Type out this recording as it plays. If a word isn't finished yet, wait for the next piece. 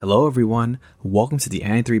Hello, everyone. Welcome to the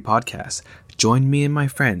Anime 3 podcast. Join me and my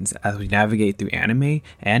friends as we navigate through anime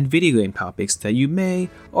and video game topics that you may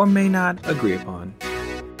or may not agree upon.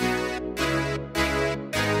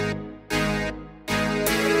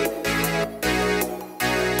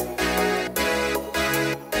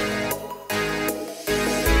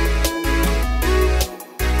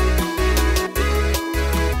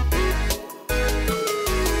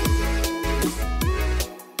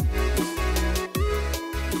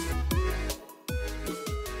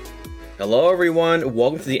 Hello, everyone.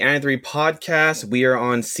 Welcome to the Anime 3 podcast. We are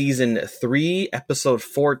on season 3, episode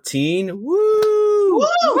 14. Woo!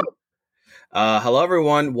 Woo! Hello,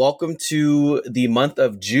 everyone. Welcome to the month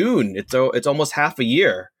of June. It's almost half a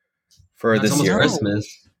year for this year.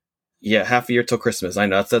 Christmas. Yeah, half a year till Christmas. I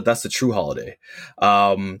know that's the true holiday.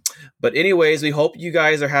 But anyways, we hope you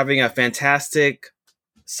guys are having a fantastic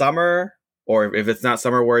summer. Or if it's not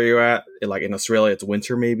summer where you're at, like in Australia, it's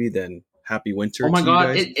winter maybe. Then happy winter. Oh my to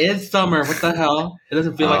god, you guys. it is summer. What the hell? It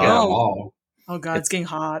doesn't feel like it at all. Oh god, it's getting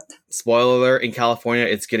hot. Spoiler alert, in California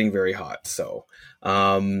it's getting very hot. So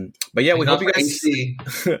but yeah, we hope you guys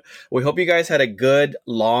we hope you guys had a good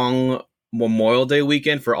long Memorial Day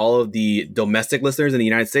weekend for all of the domestic listeners in the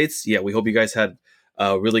United States. Yeah, we hope you guys had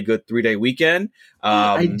a really good 3-day weekend.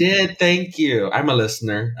 I did, thank you. I'm a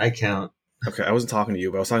listener. I count. Okay, I wasn't talking to you,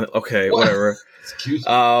 but I was talking. Okay, whatever. Excuse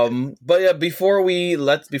me. But yeah, before we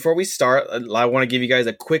start, I want to give you guys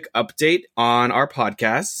a quick update on our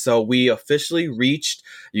podcast. So we officially reached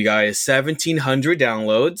you guys 1,700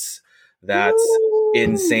 downloads. That's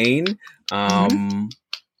insane. You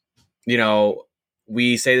know,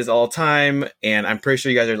 we say this all the time, and I'm pretty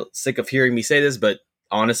sure you guys are sick of hearing me say this, but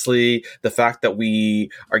honestly, the fact that we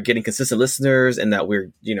are getting consistent listeners and that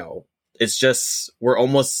we're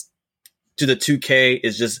almost to the 2K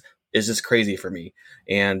is just crazy for me.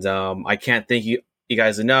 And I can't thank you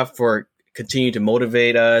guys enough for continuing to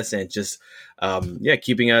motivate us and just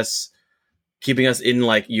keeping us in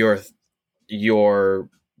like your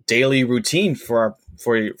daily routine for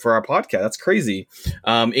our podcast. That's crazy.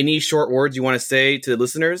 Any short words you want to say to the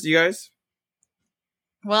listeners, you guys?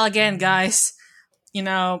 Well, again, guys,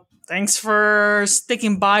 thanks for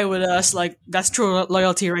sticking by with us. Like, that's true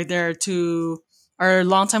loyalty right there to our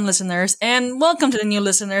longtime listeners, and welcome to the new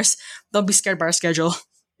listeners. Don't be scared by our schedule.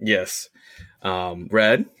 Yes.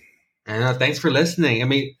 Red? And thanks for listening. I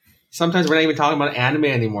mean, sometimes we're not even talking about anime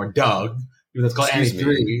anymore, Doug. Even though it's called Anime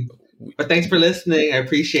 3. But thanks for listening. I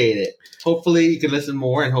appreciate it. Hopefully you can listen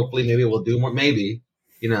more, and hopefully maybe we'll do more. Maybe,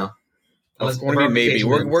 It's going to be maybe.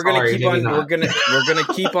 We're gonna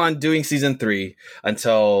keep on doing season 3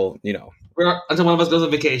 until until one of us goes on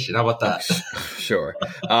vacation. How about that? Sure.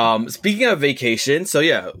 Speaking of vacation, so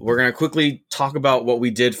yeah, we're going to quickly talk about what we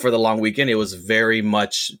did for the long weekend. It was very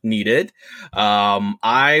much needed.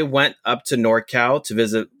 I went up to NorCal to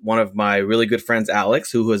visit one of my really good friends,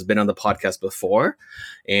 Alex, who has been on the podcast before.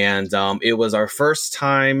 And it was our first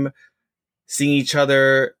time seeing each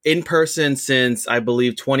other in person since, I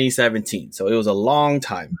believe, 2017. So it was a long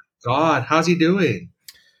time. God, how's he doing?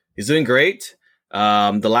 He's doing great.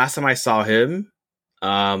 The last time I saw him,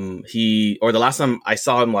 the last time I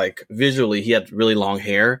saw him, like visually, he had really long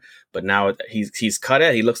hair, but now he's cut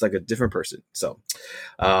it. He looks like a different person. So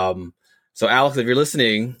Alex, if you're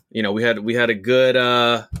listening, we had a good,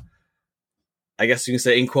 I guess you can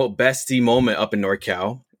say in quote bestie moment up in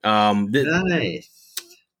NorCal. Nice.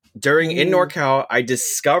 In NorCal, I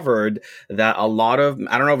discovered that a lot of,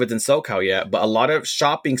 I don't know if it's in SoCal yet, but a lot of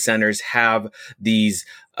shopping centers have these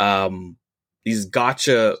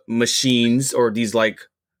gacha machines, or these, like,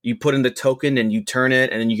 you put in the token and you turn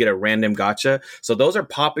it and then you get a random gacha. So those are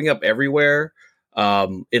popping up everywhere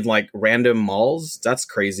in like random malls. That's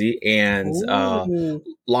crazy. And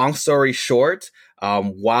long story short,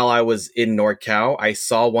 while I was in NorCal, I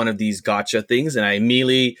saw one of these gacha things and I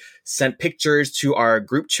immediately sent pictures to our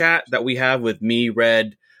group chat that we have with me,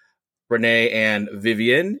 Red, Renee, and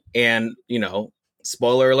Vivian. And,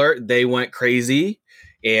 spoiler alert, they went crazy.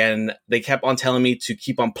 And they kept on telling me to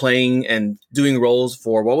keep on playing and doing roles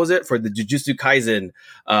for, what was it? For the Jujutsu Kaisen,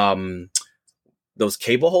 those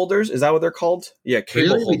cable holders. Is that what they're called? Yeah,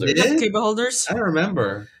 cable holders. Cable holders? I don't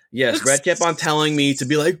remember. Yes, Red kept on telling me to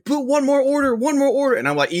be like, put one more order. And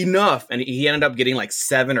I'm like, enough. And he ended up getting like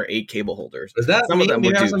 7 or 8 cable holders. Was that some me? of them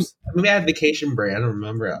were dupes. Maybe I had Vacation Brand. I don't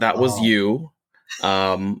remember. That was you.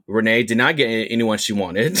 Renee did not get anyone she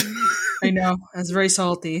wanted. I know. That's very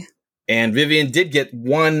salty. And Vivian did get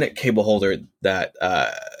one cable holder that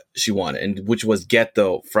she wanted, and which was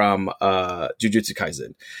Geto from Jujutsu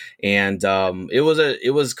Kaisen. And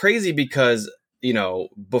it was crazy because,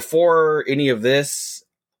 before any of this,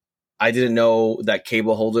 I didn't know that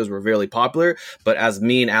cable holders were really popular. But as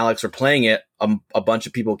me and Alex were playing it, a bunch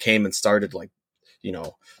of people came and started like, you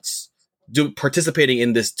know, participating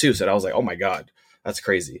in this too. So I was like, oh my God, that's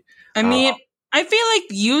crazy. I mean, I feel like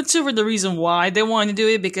YouTube are the reason why they want to do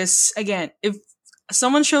it, because again, if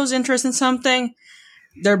someone shows interest in something,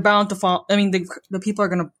 they're bound to follow. I mean, the people are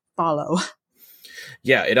going to follow.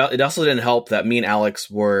 Yeah, it also didn't help that me and Alex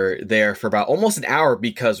were there for about almost an hour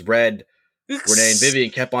because Red, Renee, and Vivian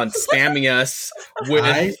kept on spamming us with.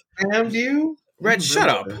 I spammed you? Red, shut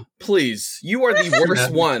up, please. You are the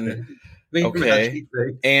worst one. Okay.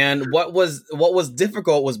 And what was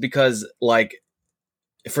difficult was because like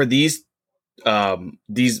for these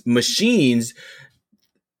machines,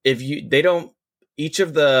 each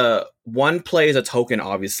of the one play is a token,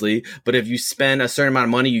 obviously, but if you spend a certain amount of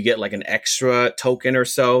money, you get like an extra token or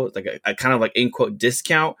so, like a kind of like in quote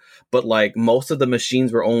discount. But like most of the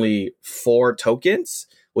machines were only 4 tokens,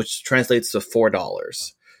 which translates to $4. Oh.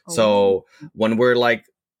 So when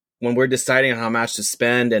we're deciding on how much to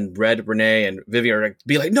spend, and Red, Renee, and Vivian are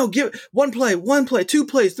like, no, give 1 play, 1 play, 2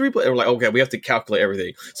 plays, 3 plays. We're like, okay, we have to calculate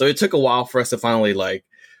everything. So it took a while for us to finally but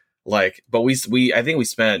I think we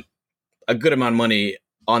spent a good amount of money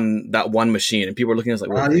on that one machine, and people were looking at us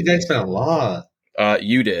like, wow, you guys spent a lot.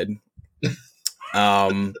 You did.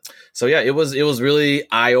 So yeah, it was really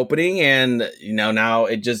eye opening, and now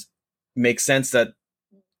it just makes sense that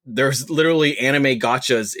there's literally anime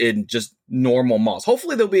gotchas in just normal malls.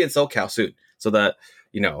 Hopefully they'll be in SoCal soon, so that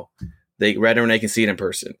Red and Renee can see it in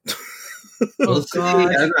person. Oh,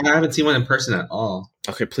 I haven't seen one in person at all.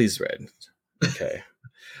 Okay, please, Red. Okay.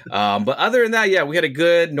 But other than that, yeah, we had a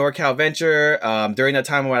good NorCal adventure. During that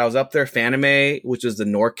time when I was up there, Fanime, which is the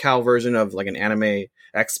NorCal version of like an anime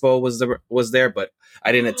expo, was there, but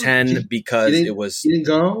I didn't attend because it was. You didn't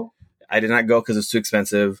go? I did not go because it was too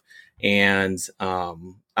expensive, and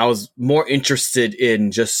I was more interested in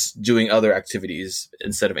just doing other activities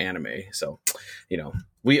instead of anime. So,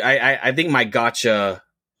 I think my gotcha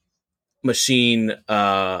machine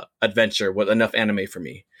adventure was enough anime for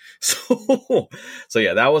me. So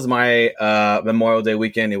yeah, that was my Memorial Day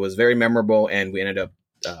weekend. It was very memorable, and we ended up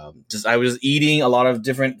I was eating a lot of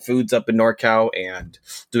different foods up in NorCal and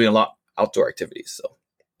doing a lot outdoor activities. So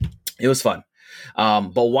it was fun.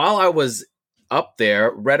 But while I was up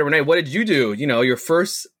there, Red and Renee, what did you do? Your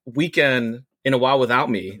first weekend in a while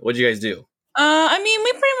without me. What did you guys do? I mean,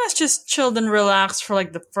 we pretty much just chilled and relaxed for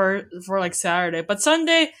like for Saturday, but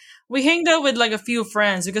Sunday we hanged out with like a few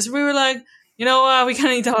friends because we were like, we kind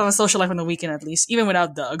of need to have a social life on the weekend at least, even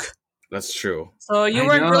without Doug. That's true. So you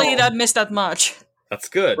weren't really missed that much. That's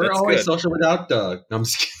good. We're That's always good. social without Doug. No, I'm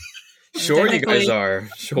just kidding. Sure, you guys are.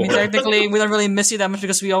 Sure. I mean, technically, we don't really miss you that much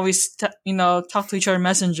because we always, talk to each other on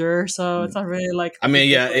Messenger. So it's not really like. I mean,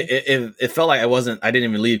 yeah, it felt like I didn't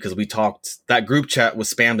even leave because we talked. That group chat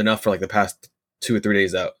was spammed enough for like the past 2 or 3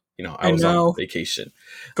 days out. I was on vacation.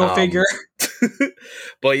 Go figure.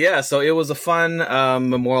 But yeah, so it was a fun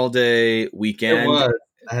Memorial Day weekend. It was.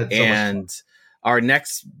 I had so much fun. Our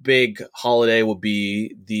next big holiday will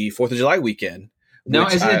be the 4th of July weekend. No,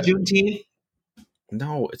 isn't it Juneteenth?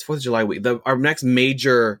 No, it's 4th of July week. Our next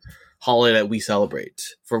major holiday that we celebrate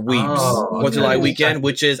for Weebs. 4th of July weekend,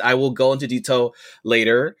 which is, I will go into detail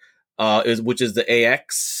later, which is the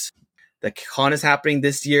AX. The con is happening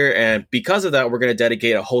this year, and because of that, we're going to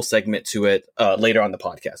dedicate a whole segment to it later on the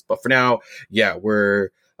podcast. But for now, yeah,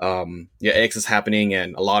 AX is happening,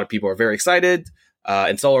 and a lot of people are very excited,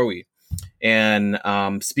 and so are we. And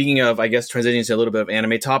speaking of, I guess, transitioning to a little bit of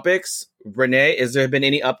anime topics, Renee, has there been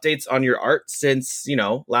any updates on your art since,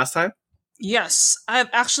 last time? Yes, I've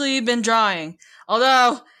actually been drawing.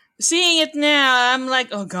 Although, seeing it now, I'm like,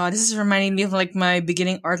 oh god, this is reminding me of like my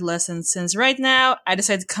beginning art lessons. Since right now, I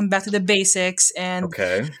decided to come back to the basics and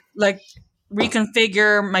like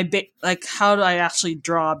reconfigure my how do I actually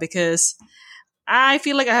draw, because I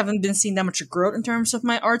feel like I haven't been seeing that much growth in terms of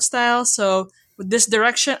my art style. So with this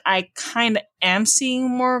direction, I kind of am seeing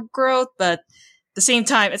more growth, but at the same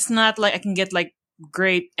time, it's not like I can get like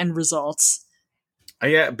great end results.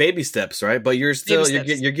 Yeah, baby steps, right? But you're still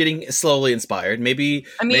you're getting slowly inspired. Maybe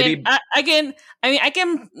I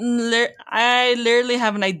literally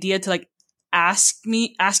have an idea to like ask you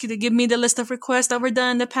to give me the list of requests that were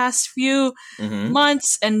done in the past few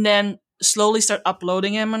months, and then slowly start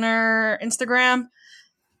uploading them on our Instagram.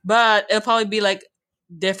 But it'll probably be like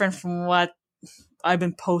different from what I've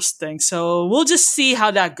been posting, so we'll just see how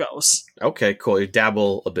that goes. Okay, cool. You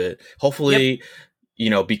dabble a bit. Hopefully,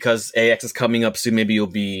 because AX is coming up soon, maybe you'll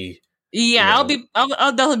be. Yeah, I'll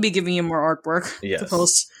definitely be giving you more artwork to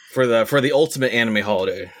post for the ultimate anime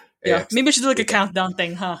holiday. Yeah, AX. Maybe I should do like a countdown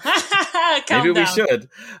thing, huh? Maybe we should.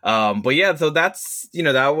 But yeah, so that's,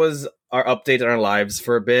 that was our update on our lives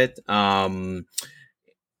for a bit.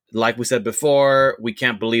 Like we said before, we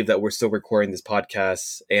can't believe that we're still recording this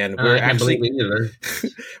podcast, and we're actually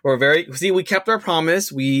we kept our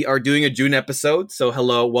promise. We are doing a June episode, so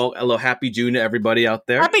hello, happy June to everybody out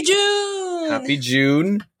there. Happy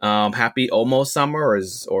June, happy almost summer,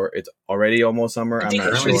 or it's already almost summer. I'm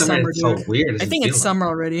not sure. Summer, so weird. I think it's summer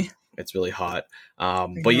already. It's really hot.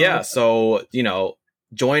 But yeah, so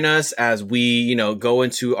join us as we, go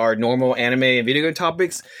into our normal anime and video game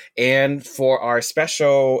topics, and for our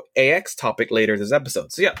special AX topic later this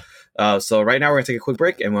episode. So yeah, so right now we're gonna take a quick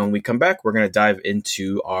break, and when we come back, we're gonna dive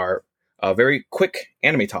into our very quick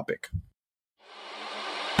anime topic.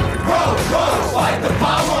 Fight the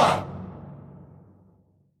power!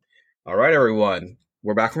 All right, everyone,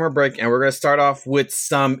 we're back from our break, and we're gonna start off with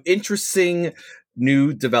some interesting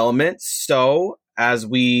new developments. So, as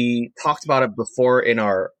we talked about it before in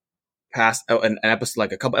our past an episode,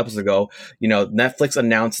 like a couple episodes ago, Netflix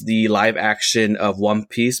announced the live action of One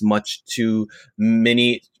Piece, much to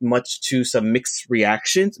some mixed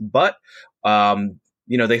reactions. But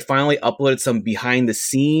they finally uploaded some behind the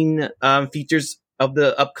scene features of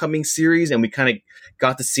the upcoming series, and we kind of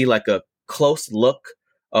got to see like a close look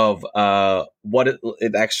of what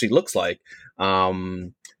it actually looks like.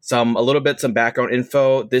 Some background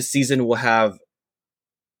info. This season will have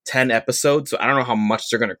 10 episodes, so I don't know how much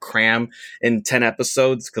they're going to cram in 10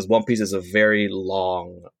 episodes, because One Piece is a very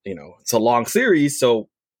long, it's a long series, so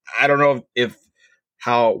I don't know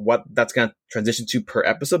what that's going to transition to per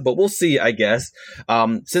episode, but we'll see, I guess.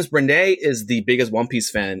 Since Renee is the biggest One Piece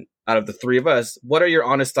fan out of the three of us, what are your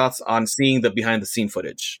honest thoughts on seeing the behind the scene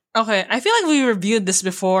footage? Okay, I feel like we reviewed this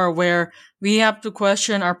before, where we have to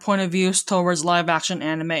question our point of views towards live action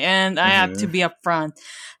anime, and I have to be upfront.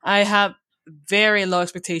 I have very low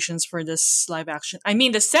expectations for this live action. I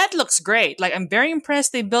mean, the set looks great. Like, I'm very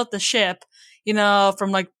impressed they built the ship,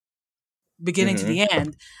 from like beginning to the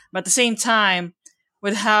end. But at the same time,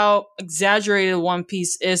 with how exaggerated One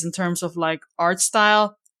Piece is in terms of like art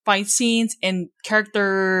style, fight scenes, and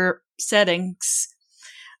character settings,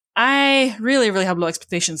 I really, really have low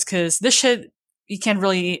expectations, because this shit, you can't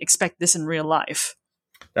really expect this in real life.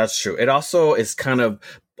 That's true. It also is kind of,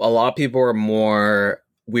 a lot of people are more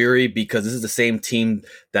weary because this is the same team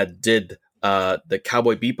that did the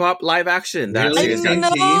Cowboy Bebop live action. That series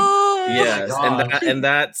got yes, and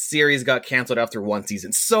that series got canceled after one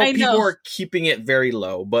season. So people are keeping it very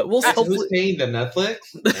low. But we'll see. Who's paying the Netflix?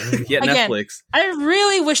 Yeah, again, Netflix. I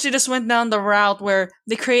really wish they just went down the route where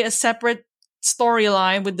they create a separate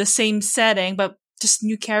storyline with the same setting, but just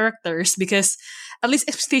new characters, because at least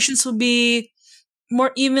expectations will be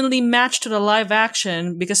more evenly matched to the live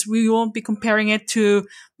action, because we won't be comparing it to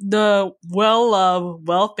the well-loved,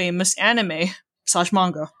 well-famous anime /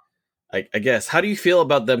 manga. I guess. How do you feel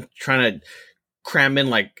about them trying to cram in,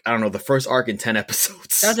 like, I don't know, the first arc in 10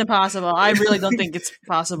 episodes? That's impossible. I really don't think it's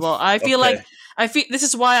possible. I feel this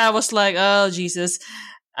is why I was like, oh, Jesus.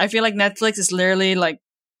 I feel like Netflix is literally like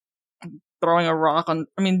dropping a rock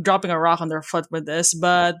on their foot with this.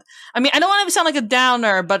 But, I mean, I don't want to sound like a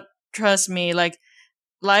downer, but trust me, like,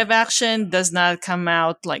 live action does not come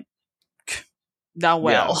out like that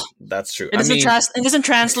well. Yeah, that's true. It doesn't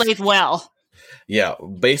translate well. Yeah,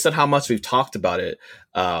 based on how much we've talked about it,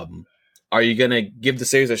 are you gonna give the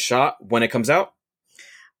series a shot when it comes out?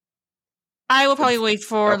 I will probably wait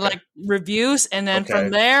for like reviews, and then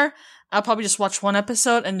from there, I'll probably just watch one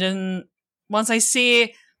episode, and then once I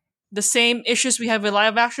see the same issues we have with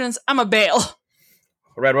live actions, I'm a bail.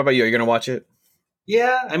 Red, what about you? Are you gonna watch it?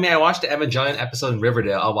 Yeah, I mean, I watched the Evangelion episode in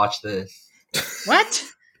Riverdale. I'll watch this. What?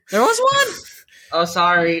 There was one? Oh,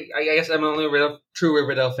 sorry. I guess I'm only a true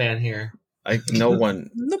Riverdale fan here.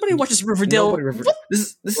 Nobody watches Riverdale.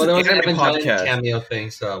 This is there was an Evangelion podcast cameo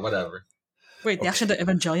thing, so whatever. Wait, they actually did the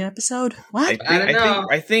Evangelion episode? What? I don't know.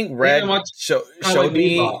 I think Red showed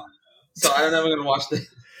me. So I don't know if I'm going to watch this.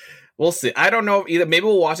 We'll see. I don't know either. Maybe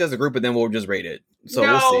we'll watch it as a group, and then we'll just rate it. So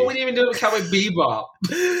we'll see. We didn't even do it with Cowboy Bebop.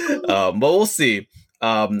 But we'll see.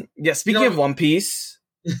 Speaking of One Piece,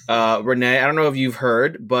 Renee, I don't know if you've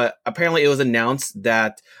heard, but apparently it was announced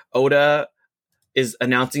that Oda is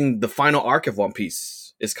announcing the final arc of One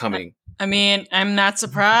Piece is coming. I mean, I'm not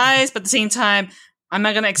surprised, but at the same time, I'm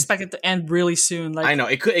not gonna expect it to end really soon. Like, I know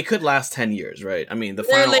it could last 10 years, right? I mean, the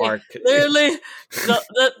final arc. Literally,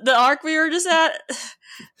 the arc we were just at.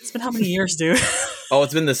 It's been how many years, dude? Oh,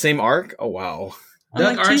 it's been the same arc. Oh, wow.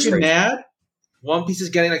 Doug, aren't you mad? One Piece is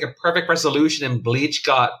getting like a perfect resolution, and Bleach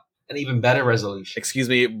got an even better resolution. Excuse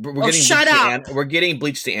me, we're Oh, getting shut Bleach up! we're getting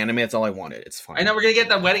Bleach to anime. That's all I wanted. It's fine. I know we're gonna get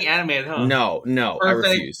that wedding animated, huh? No, I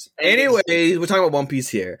Perfect. refuse. Anyway, we're talking about One Piece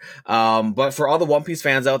here. But for all the One Piece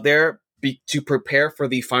fans out there, to prepare for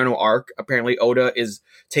the final arc, apparently Oda is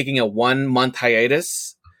taking a 1-month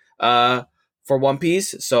hiatus for One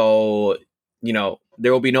Piece. So,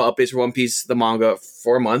 there will be no updates for One Piece, the manga,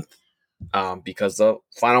 for a month because the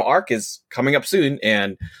final arc is coming up soon.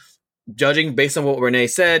 And judging based on what Renee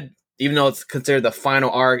said, even though it's considered the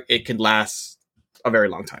final arc, it can last a very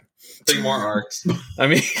long time. 3 more arcs. I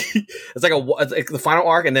mean, it's like the final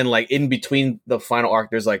arc, and then like in between the final arc,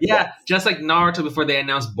 there's like just like Naruto before they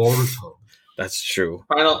announced Boruto. That's true.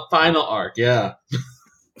 Final arc, yeah.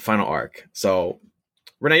 Final arc. So,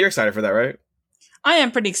 Renee, you're excited for that, right? I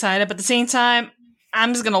am pretty excited, but at the same time,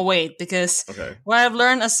 I'm just gonna wait because what I've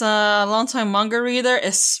learned as a long-time manga reader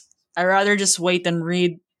is I'd rather just wait than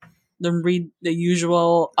read the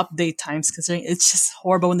usual update times, considering it's just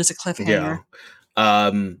horrible when there's a cliffhanger.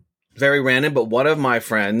 Yeah. Very random, but one of my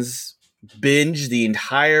friends binged the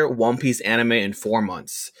entire One Piece anime in 4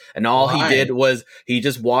 months. And all he did was he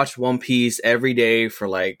just watched One Piece every day for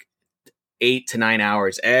like 8 to 9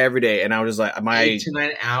 hours every day. And I was like, 8 to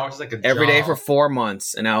 9 hours, like every day for 4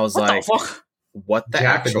 months. And I was like, what the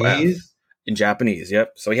Japanese? actual in Japanese,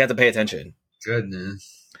 yep. So he had to pay attention.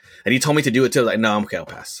 Goodness. And he told me to do it too. Like, no, I'm okay, I'll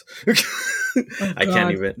pass. I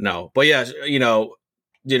can't even. No, but yeah,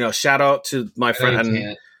 shout out to my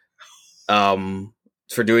friend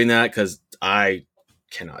for doing that because I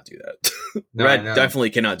cannot do that. No, Red definitely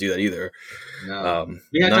cannot do that either. No,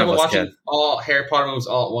 we had trouble watching all Harry Potter movies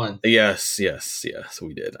all at once. Yes,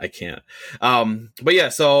 we did. I can't. But yeah,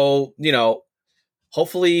 so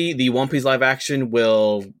hopefully the One Piece live action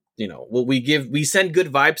will. We send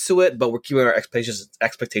good vibes to it, but we're keeping our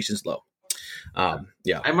expectations low.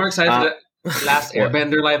 Yeah, I'm more excited for the last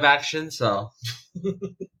Airbender live action. So,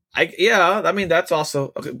 I mean that's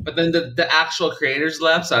also okay. But then the actual creators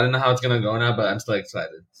left, so I don't know how it's gonna go now. But I'm still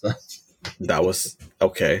excited. So that was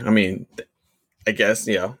okay. I mean, I guess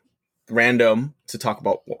random to talk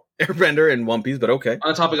about Airbender and One Piece, but okay.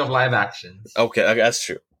 On the topic of live action, okay, that's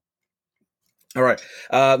true. All right.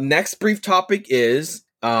 Next brief topic is.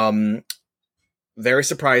 Very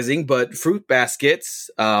surprising, but Fruit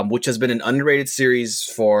Baskets, which has been an underrated series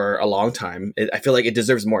for a long time, I feel like it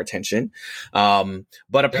deserves more attention. But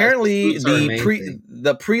apparently,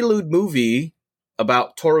 the Prelude movie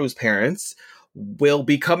about Toru's parents will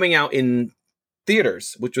be coming out in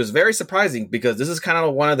theaters, which was very surprising because this is kind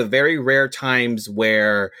of one of the very rare times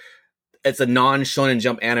where it's a non-Shonen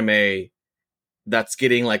Jump anime that's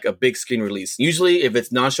getting like a big screen release. Usually if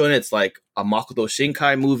it's non-shonen, it's like a Makoto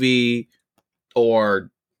Shinkai movie or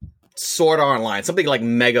Sword Art Online, something like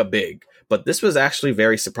mega big. But this was actually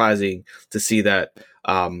very surprising to see that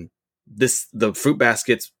the Fruit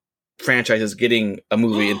Baskets franchise is getting a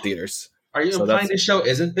movie in theaters. Are you implying this show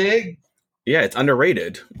isn't big? Yeah, it's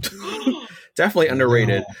underrated. Definitely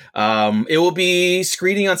underrated. It will be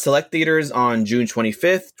screening on select theaters on June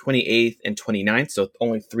 25th, 28th, and 29th. So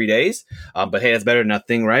only 3 days. But hey, it's better than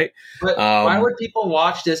nothing, right? But why would people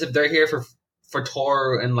watch this if they're here for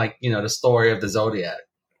Toru and the story of the Zodiac?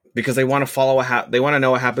 Because they want to follow they want to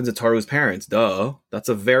know what happens to Toru's parents. Duh. That's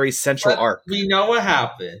a very central arc. We know what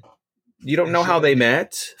happened. You don't know how they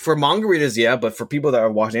met? For manga readers, yeah, but for people that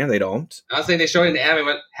are watching anime, they don't. I was saying they showed in the anime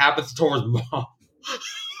what happens to Toru's mom.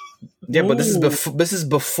 Yeah, but this is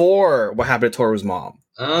before what happened to Toru's mom.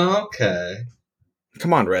 Okay.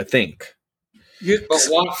 Come on, Red, think.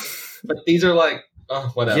 But these are like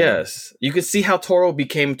whatever. Yes, you can see how Toru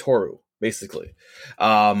became Toru, basically.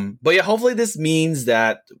 But yeah, hopefully this means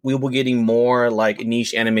that we will be getting more like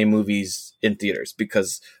niche anime movies in theaters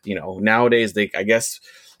because nowadays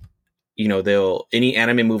any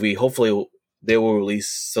anime movie hopefully they will release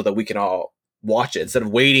so that we can all watch it instead of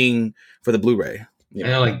waiting for the Blu-ray.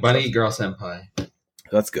 Like Bunny Girl Senpai.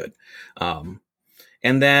 That's good. And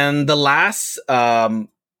then the last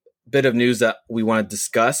bit of news that we want to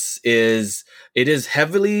discuss is it is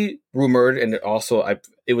heavily rumored, and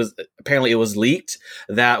it was leaked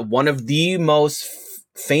that one of the most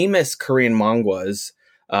famous Korean manhwas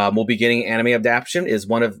will be getting anime adaptation. Is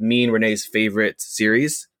one of me and Renee's favorite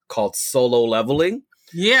series called Solo Leveling.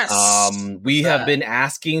 Yes. We have been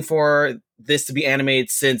asking for this to be animated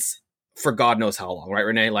since. For God knows how long, right,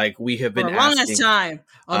 Renee? Like we have been for a long time.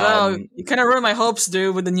 Although you kind of ruined my hopes,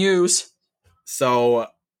 dude, with the news. So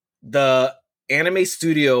the anime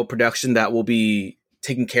studio production that will be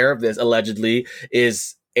taking care of this allegedly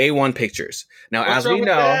is A1 Pictures. Now, as we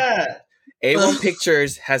know, A1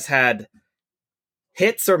 Pictures has had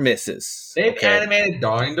hits or misses. They've animated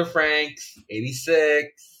Darling to Franks, 86.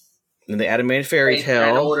 And the animated Fairy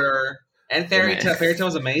Tail. Order. And Fairy Tail. Fairy Tail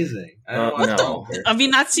was amazing. I don't know no. Have you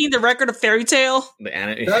not seen the record of Fairy Tail? The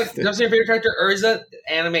anime. Does your favorite character Urza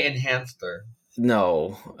anime enhanced her?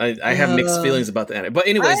 No, I have mixed feelings about the anime. But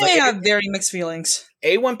anyways, I have very mixed feelings.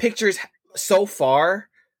 A1 Pictures so far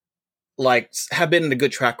have been in a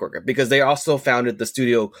good track record because they also founded the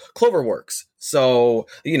studio Cloverworks. So,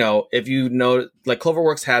 if you know, like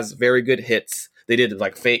Cloverworks has very good hits. They did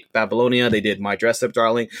like Fate Babylonia. They did My Dress Up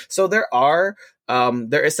Darling. So there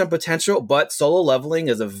is some potential, but Solo Leveling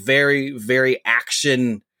is a very, very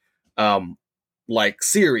action,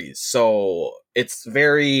 series. So it's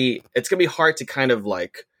gonna be hard to kind of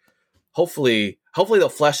hopefully they'll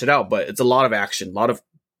flesh it out, but it's a lot of action, a lot of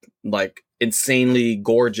insanely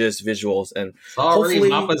gorgeous visuals, and hopefully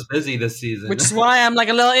Mappa's busy this season, which is why I'm a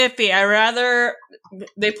little iffy. I rather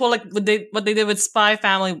they pull what they did with Spy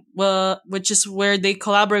Family, which is where they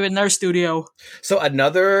collaborate with another studio. So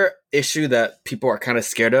another issue that people are kind of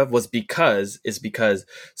scared of was because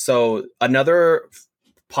another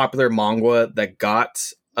popular manga that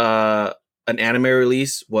got an anime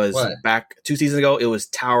release was back 2 seasons ago. It was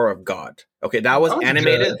Tower of God. Okay, that was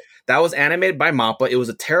animated. Good. That was animated by Mappa. It was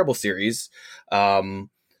a terrible series.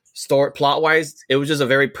 Plot wise, it was just a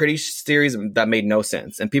very pretty series that made no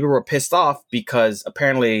sense, and people were pissed off because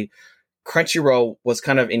apparently Crunchyroll was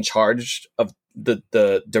kind of in charge of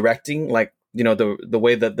the directing, the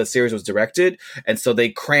way that the series was directed, and so they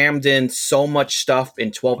crammed in so much stuff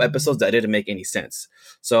in 12 episodes that didn't make any sense.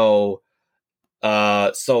 So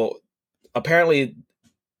apparently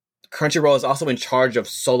Crunchyroll is also in charge of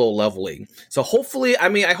Solo Leveling. So hopefully,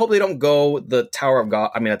 I hope they don't go the Tower of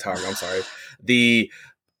God. I'm sorry. The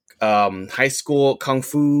high school kung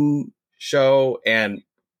fu show and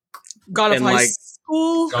God of High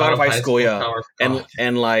School. God of High School, yeah. And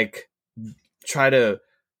try to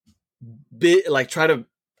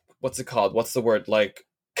what's it called? What's the word?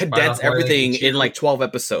 Condense everything in 12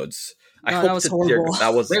 episodes. I hope that was horrible.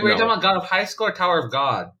 That was Wait, talking about God of High School or Tower of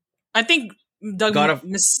God? I think Doug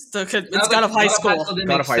mistook it. It's God of High School.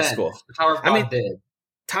 God of High School. Tower of God did.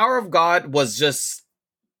 Tower of God was just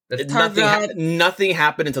nothing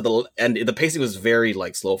happened until the end. The pacing was very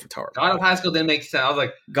slow for Tower of God. God of High School didn't make sense. I was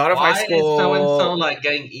like, God of High School. Why is so-and-so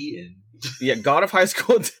getting eaten? Yeah, God of High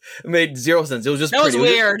School made zero sense. It was just was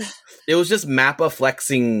weird. It was just Mappa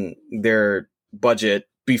flexing their budget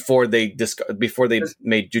before they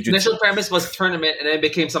made Jujutsu. Initial premise was tournament, and then it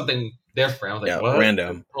became something different. I was like, what?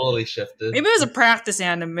 Random. Totally shifted. Maybe it was a practice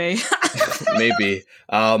anime. Maybe.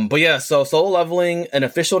 But yeah, so Solo Leveling, an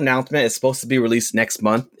official announcement is supposed to be released next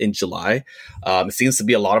month in July. It seems to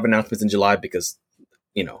be a lot of announcements in July because,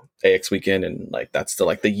 AX weekend and that's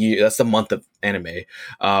the year, that's the month of anime.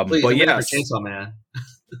 Please, but yeah, Chainsaw Man.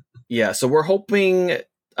 Yeah, so we're hoping,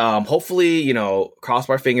 hopefully, cross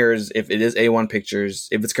our fingers if it is A1 Pictures,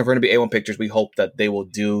 if it's confirmed to be A1 Pictures, we hope that they will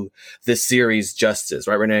do this series justice,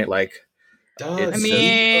 right, Renee?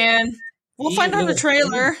 We'll find out the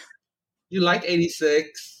trailer. You liked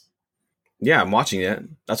 86. Yeah, I'm watching it.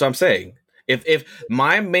 That's what I'm saying. If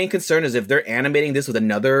my main concern is if they're animating this with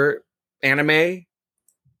another anime,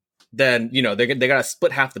 then they gotta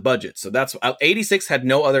split half the budget. So that's 86 had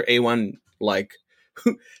no other A1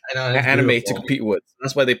 anime to compete with.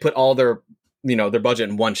 That's why they put all their their budget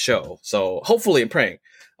in one show. So hopefully, I'm praying.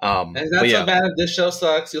 And that's so bad. If this show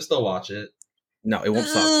sucks, you'll still watch it. No, it won't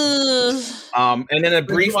suck. And then a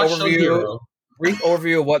brief overview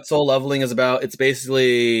of what Solo Leveling is about. It's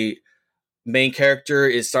basically main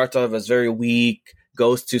character starts off as very weak,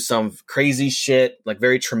 goes to some crazy shit,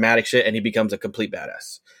 very traumatic shit, and he becomes a complete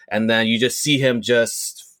badass. And then you just see him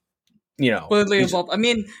completely evolved.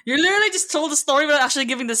 You literally just told the story without actually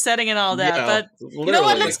giving the setting and all that. But you know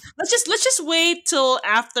what? Let's just wait till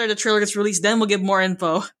after the trailer gets released. Then we'll give more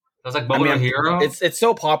info. That's Boku no Hero. It's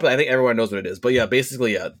so popular. I think everyone knows what it is. But yeah,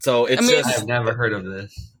 basically, yeah. So it's I've never heard of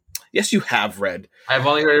this. Yes, you have, Red. I've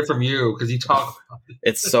only heard it from you because you talk about it.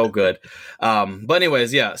 It's so good. But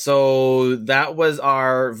anyways, yeah. So that was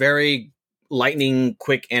our very lightning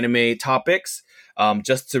quick anime topics.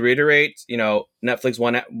 Just to reiterate, Netflix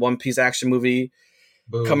One Piece action movie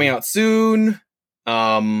coming out soon.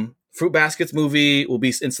 Fruit Baskets movie will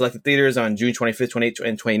be in selected theaters on June 25th, 28th,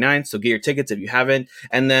 and 29th. So get your tickets if you haven't.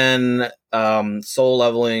 And then Solo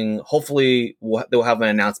Leveling, hopefully they'll have an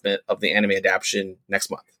announcement of the anime adaptation next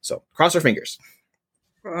month. So cross our fingers.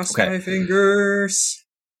 Cross my fingers.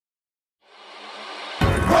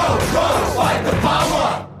 Fight the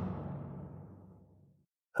power!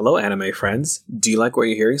 Hello, anime friends. Do you like what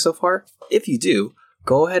you're hearing so far? If you do,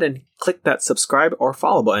 go ahead and click that subscribe or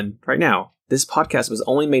follow button right now. This podcast was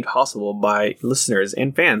only made possible by listeners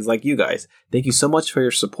and fans like you guys. Thank you so much for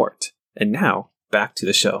your support. And now, back to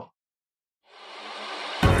the show.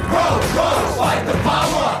 Fight the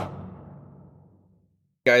power!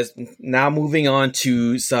 Guys, now moving on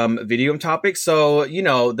to some video game topics. So,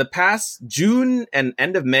 the past June and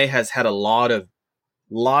end of May has had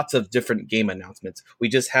lots of different game announcements. We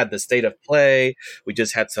just had the State of Play. We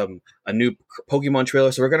just had a new Pokemon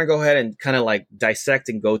trailer. So we're going to go ahead and kind of like dissect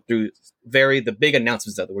and go through the big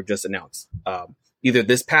announcements that were just announced, either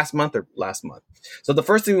this past month or last month. So the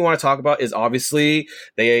first thing we want to talk about is obviously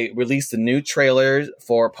they released a new trailer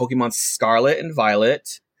for Pokemon Scarlet and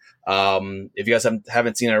Violet. If you guys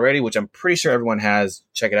haven't seen it already, which I'm pretty sure everyone has,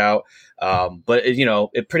 check it out. But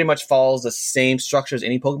it pretty much follows the same structure as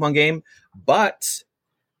any Pokemon game, but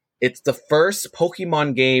it's the first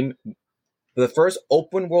Pokemon game, the first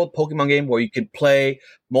open world Pokemon game where you can play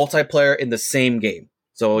multiplayer in the same game.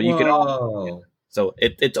 So you can. So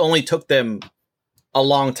it only took them a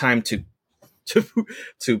long time to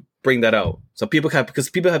bring that out. So people have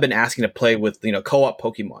been asking to play with co-op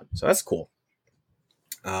Pokemon. So that's cool.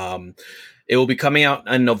 It will be coming out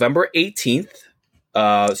on November 18th.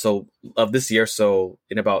 So of this year. So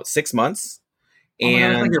in about 6 months.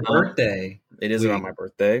 And it's like your birthday. It is around my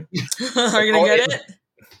birthday. Are you gonna get it?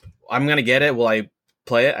 I'm gonna get it. Will I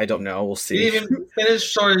play it? I don't know. We'll see. You even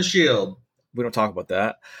finish Sword and Shield. We don't talk about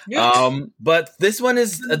that. But this one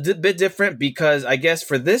is a bit different because I guess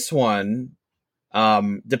for this one,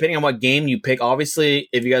 depending on what game you pick, obviously,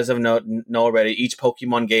 if you guys have know already, each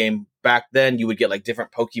Pokemon game back then you would get like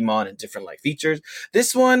different Pokemon and different like features.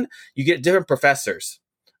 This one you get different professors.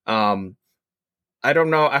 I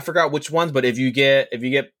don't know. I forgot which ones, but if you get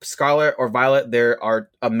Scarlet or Violet, there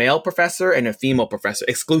are a male professor and a female professor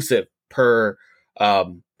exclusive per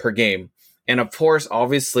game. And of course,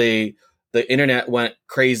 obviously, the internet went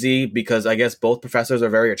crazy because I guess both professors are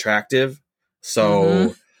very attractive.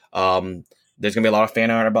 So there's gonna be a lot of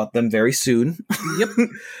fan art about them very soon. Yep.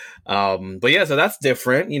 But yeah, so that's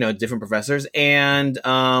different. Different professors, and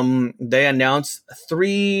they announced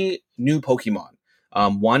 3 new Pokemon.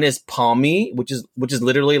 One is Palmy, which is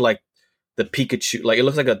literally like the Pikachu. Like it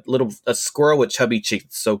looks like a squirrel with chubby cheeks.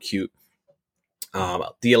 It's so cute.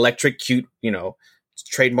 The electric cute,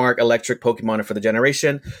 trademark electric Pokemon for the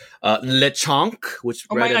generation. Lechonk, which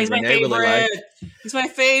my God, he's my favorite. Really liked. He's my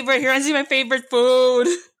favorite. Here, he's my favorite food.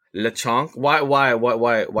 Lechonk.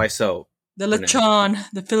 Why so? The lechon,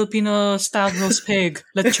 the Filipino style roast pig.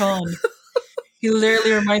 Lechon. He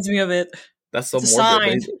literally reminds me of it. That's so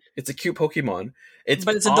morbid. It's a cute Pokemon. It's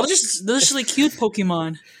a deliciously cute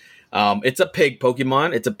Pokemon. It's a pig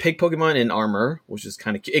Pokemon. It's a pig Pokemon in armor, which is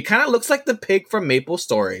kind of cute. It kind of looks like the pig from Maple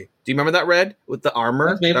Story. Do you remember that, Red? With the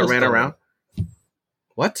armor that ran around?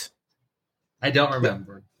 What? I don't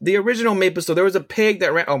remember. The original Maple Story. There was a pig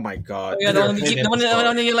that ran... Oh my God. Oh, yeah, the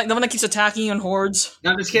one that keeps attacking you in hordes.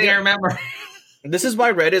 No, I'm just kidding. I remember. This is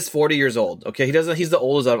why Red is 40 years old. Okay, he's the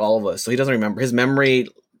oldest out of all of us, so he doesn't remember. His memory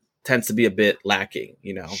tends to be a bit lacking,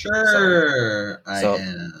 Sure. So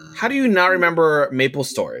how do you not remember Maple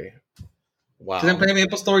Story? Wow. Because I'm playing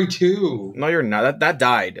Maple Story 2. No, you're not. That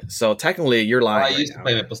died. So technically, you're lying. I used to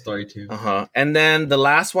play Maple Story 2. And then the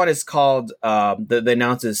last one is called, they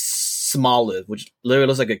announced is Smoliv, which literally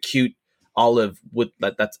looks like a cute olive with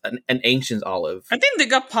that's an ancient olive. I think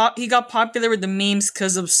he got popular with the memes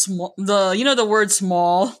because of the word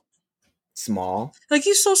small. Small, like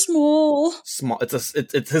he's so small. Small. It's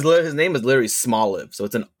his name is literally Smoliv, so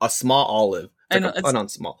it's a small olive.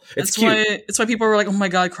 It's small. It's cute. It's why people were like, "Oh my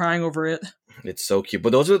God," crying over it. It's so cute.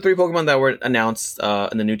 But those are the 3 Pokemon that were announced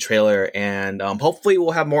in the new trailer, and hopefully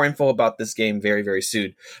we'll have more info about this game very, very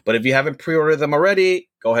soon. But if you haven't pre-ordered them already,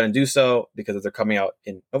 go ahead and do so because they're coming out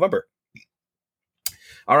in November.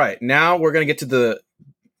 All right, now we're gonna get to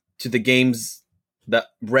the games that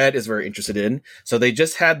Red is very interested in. So they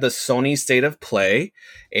just had the Sony State of Play,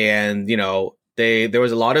 and there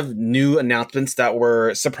was a lot of new announcements that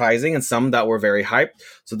were surprising and some that were very hyped.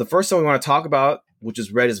 So the first one we want to talk about, which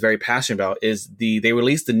is Red is very passionate about, is they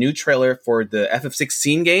released the new trailer for the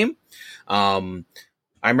FF16 game. I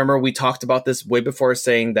remember we talked about this way before,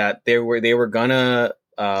 saying that they were gonna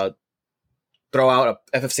throw out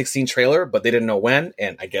a FF16 trailer, but they didn't know when,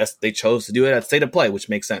 and I guess they chose to do it at State of Play, which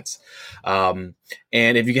makes sense. And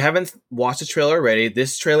if you haven't watched the trailer already,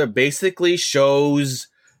 this trailer basically shows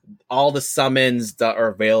all the summons that are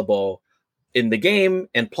available in the game,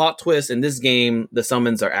 and plot twist in this game, the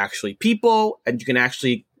summons are actually people, and you can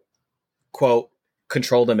actually, quote,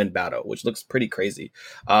 control them in battle, which looks pretty crazy.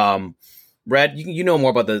 Red, you know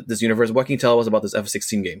more about this universe. What can you tell us about this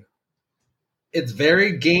FF16 game? It's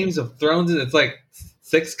very Games of Thrones, and it's like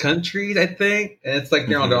 6 countries, I think. And it's like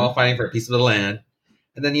they're all fighting for a piece of the land.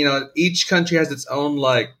 And then, each country has its own,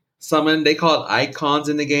 like, summon. They call it icons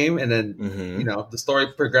in the game, and then the story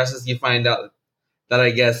progresses. You find out that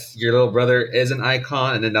I guess your little brother is an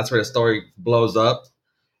icon, and then that's where the story blows up.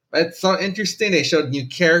 But it's so interesting. They showed new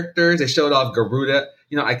characters. They showed off Garuda,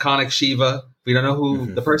 iconic Shiva. We don't know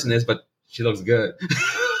who the person is, but she looks good.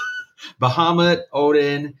 Bahamut,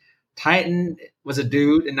 Odin, Titan was a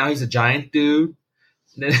dude, and now he's a giant dude.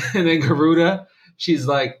 And then Garuda, she's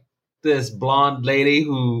like this blonde lady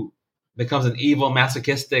who becomes an evil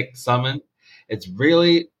masochistic summon. It's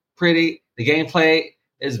really pretty. The gameplay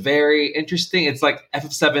is very interesting. It's like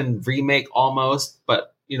FF7 remake almost,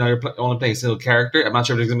 but you're only playing a single character. I'm not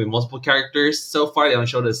sure if there's going to be multiple characters so far. They only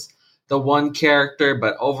showed us the one character,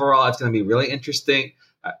 but overall, it's going to be really interesting.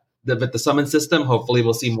 With the summon system, hopefully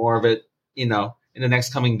we'll see more of it, in the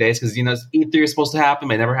next coming days, because E3 is supposed to happen,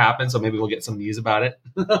 but it never happened, so maybe we'll get some news about it.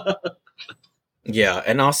 Yeah,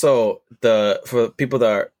 and also for people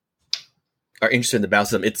that are interested in the battle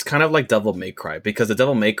system, it's kind of like Devil May Cry, because the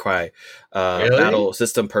Devil May Cry Really? battle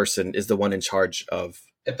system person is the one in charge of.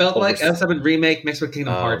 It felt like F7 remake mixed with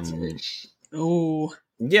Kingdom Hearts. Ooh.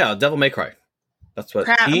 Yeah, Devil May Cry. That's what.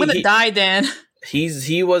 Crap, I'm gonna die then.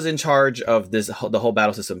 He was in charge of the whole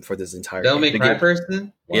battle system for this entire Devil May game. Cry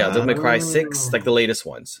person? Yeah, Devil May Cry 6, like the latest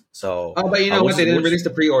ones. So. Oh, but you know what? They didn't release the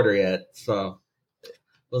pre-order yet, so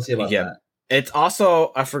we'll see about that. It's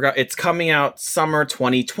also, I forgot, it's coming out summer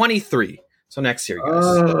 2023. So next year, guys.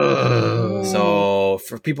 Oh. So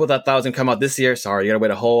for people that thought it was going to come out this year, sorry, you got to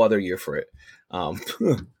wait a whole other year for it.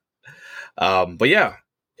 But yeah,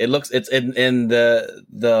 it's in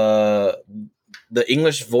the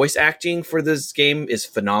English voice acting for this game is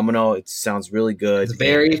phenomenal. It sounds really good. It's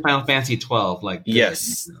very Final Fantasy 12, like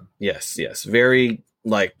yes. Very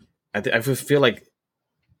like I feel like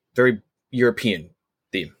very European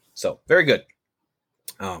theme. So very good.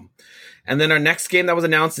 And then our next game that was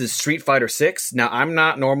announced is Street Fighter 6. Now I'm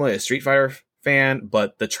not normally a Street Fighter fan,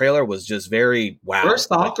 but the trailer was just very wow. Where's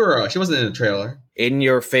Sakura? She wasn't in the trailer. In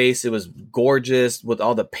your face, it was gorgeous with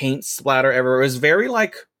all the paint splatter everywhere. It was very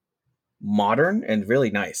like modern and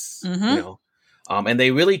really nice, and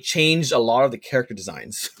they really changed a lot of the character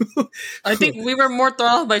designs. I think we were more thrown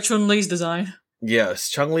off by Chun-Li's design. Yes,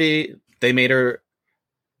 Chun-Li, they made her.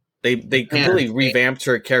 They completely revamped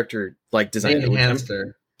her character like design. They enhanced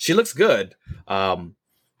her. She looks good,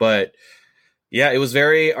 but yeah, it was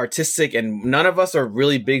very artistic. And none of us are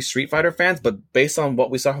really big Street Fighter fans, but based on what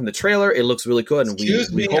we saw from the trailer, it looks really good. And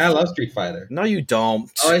Excuse me, I love Street Fighter. No, you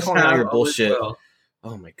don't. Calling out your bullshit.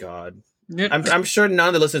 Oh my god. I'm sure none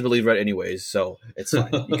of the listeners believe Red anyways, so it's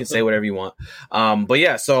fine. You can say whatever you want. But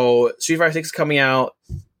yeah, so Street Fighter 6 is coming out,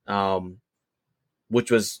 which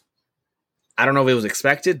was, I don't know if it was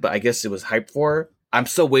expected, but I guess it was hyped for. I'm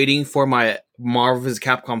still waiting for my Marvel vs.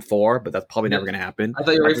 Capcom 4, but that's probably never going to happen. I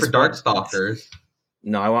thought you were waiting for Darkstalkers.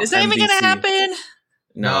 No, I want. Is that even going to happen?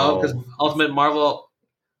 No, because Ultimate Marvel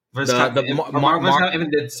vs. Marvel even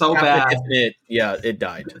did so bad. It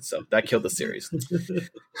died. So that killed the series.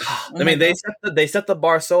 I mean, they set the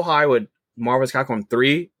bar so high with Marvel vs. Capcom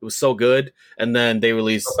 3. It was so good, and then they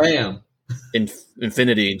released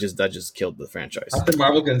Infinity, and that just killed the franchise. I think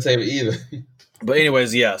Marvel couldn't save it either. But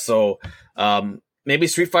anyways, yeah. So maybe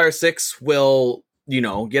Street Fighter 6 will,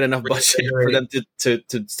 get enough budget for them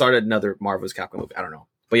to start another Marvel vs. Capcom movie. I don't know,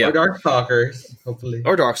 but yeah, or Darkstalkers, hopefully,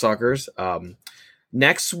 or Darkstalkers.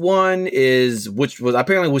 Next one is which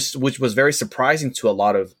was very surprising to a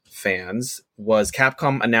lot of fans, was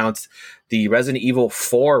Capcom announced the Resident Evil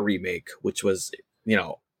 4 remake, which was,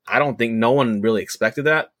 I don't think no one really expected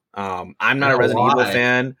that. I'm not a Resident Evil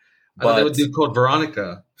fan, but they would do Code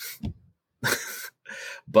Veronica.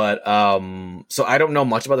 But so I don't know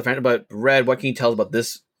much about the franchise. But Red, what can you tell us about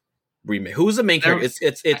this remake? Who's the main character?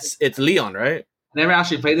 It's Leon, right? I never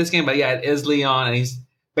actually played this game, but yeah, it is Leon, and he's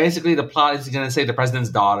basically the plot is going to save the president's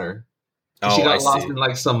daughter. She got lost in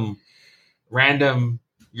like some random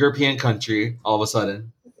European country all of a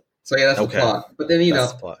sudden. So yeah, that's the plot. But then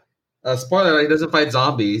spoiler: he doesn't fight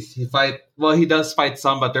zombies. He does fight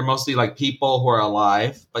some, but they're mostly like people who are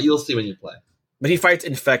alive. But you'll see when you play. But he fights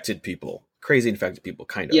infected people. Crazy infected people,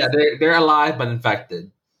 kind of. Yeah, they're alive but infected.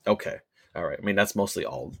 Okay, all right. I mean, that's mostly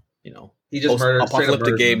all He just murdered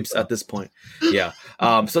apocalyptic games at this point. Yeah.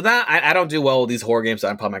 So that I don't do well with these horror games, so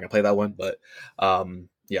I'm probably not gonna play that one. But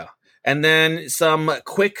yeah. And then some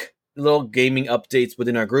quick little gaming updates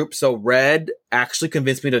within our group. So Red actually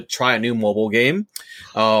convinced me to try a new mobile game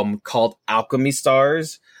called Alchemy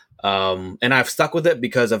Stars. And I've stuck with it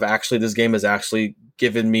because this game has actually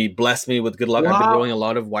blessed me with good luck. Wow. I've been rolling a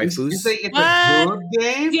lot of waifus. You say it's a good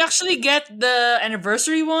game? Did you actually get the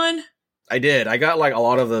anniversary one? I did. I got like a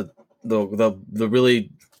lot of the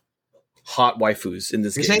really hot waifus in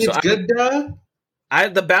this You're game. saying it's good, Doug?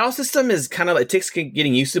 The battle system is kind of, it takes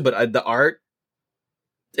getting used to, but the art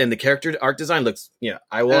and the character art design looks,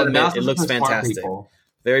 I will admit, it looks fantastic.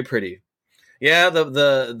 Very pretty. Yeah,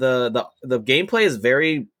 the gameplay is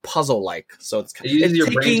very puzzle like, so it uses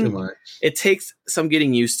your brain too much. It takes some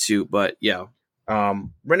getting used to, but yeah.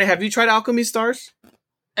 Renee, have you tried Alchemy Stars?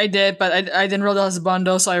 I did, but I didn't roll those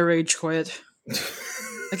bundle, so I rage quit.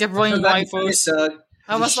 I kept rolling waifus.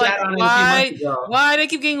 I was like, why do I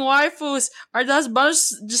keep getting waifus? Are those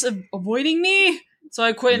bundles just avoiding me? So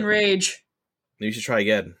I quit and rage. You should try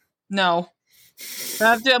again. No. If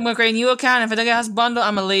I have to, I'm going to create a new account. If I don't get a bundle,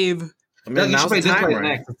 I'm going to leave. I mean, now's the time right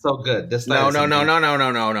next. It's so good. This no. One at a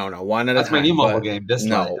time. That's my new mobile game. This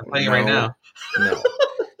night. I'm playing it right now. No.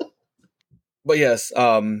 But yes,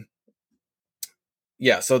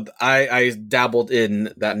 yeah, so I dabbled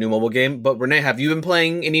in that new mobile game. But Renee, have you been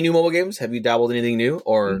playing any new mobile games? Have you dabbled in anything new?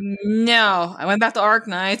 Or no, I went back to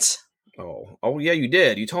Arknights. Oh yeah, you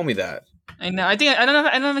did. You told me that. I know. I don't know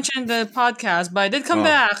if I mentioned the podcast, but I did come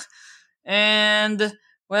back, and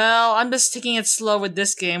well, I'm just taking it slow with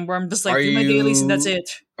this game, where I'm just like doing my dailies and that's it.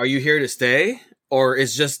 Are you here to stay, or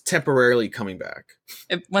is just temporarily coming back?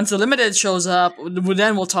 Once the limited shows up,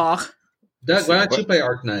 then we'll talk. Doug, why don't you play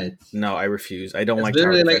Arknights? No, I refuse. I don't like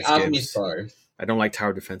literally like Alchemy Stars. I don't like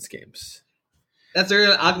tower defense games. That's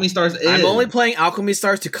literally what Alchemy Stars is. I'm only playing Alchemy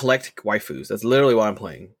Stars to collect waifus. That's literally what I'm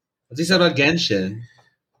playing. As you said about Genshin.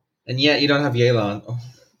 And yet you don't have Yelan. Oh.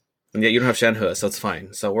 And yet you don't have Shenhe, so it's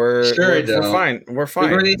fine. So we're fine. We're fine.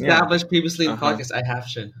 We've already established previously in the podcast I have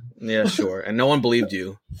Shenhe. Yeah, sure. And no one believed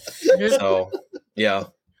you. So, yeah.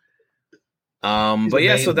 But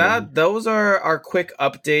yeah, so those are our quick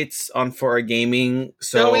updates for our gaming.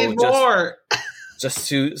 So more. just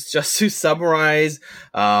to summarize,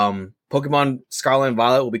 Pokemon Scarlet and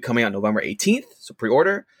Violet will be coming out November 18th, so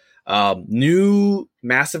pre-order.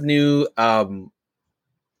 Massive new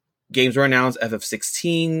games were announced: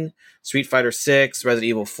 FF16, Street Fighter 6, Resident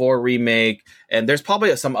Evil 4 remake, and there's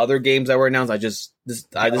probably some other games that were announced.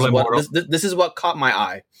 This is what caught my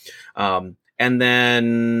eye. And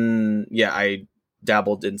then, I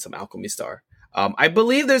dabbled in some Alchemy Star. I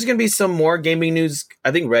believe there's going to be some more gaming news.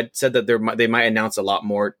 I think Red said that they might announce a lot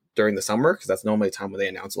more during the summer, because that's normally the time when they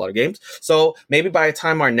announce a lot of games. So maybe by the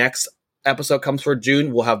time our next episode comes for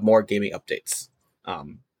June, we'll have more gaming updates.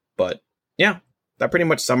 But yeah, that pretty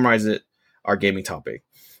much summarizes our gaming topic.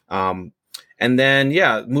 And then,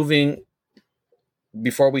 moving...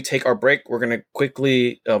 Before we take our break, we're going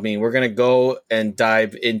to go and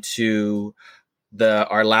dive into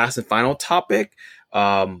our last and final topic.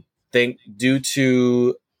 Due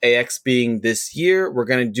to AX being this year, we're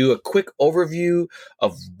going to do a quick overview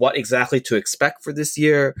of what exactly to expect for this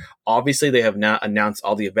year. Obviously, they have not announced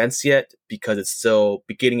all the events yet because it's still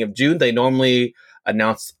beginning of June. They normally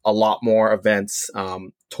announce a lot more events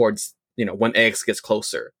towards when AX gets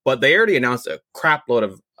closer. But they already announced a crap load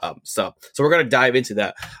of stuff. So we're going to dive into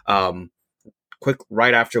that quick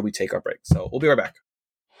right after we take our break. So we'll be right back.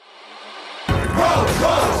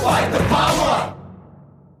 Fight the power!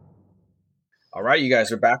 All right, you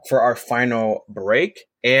guys are back for our final break.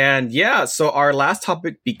 And so our last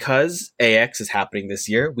topic, because AX is happening this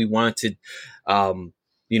year, we wanted to,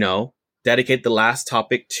 dedicate the last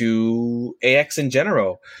topic to AX in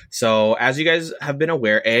general. So as you guys have been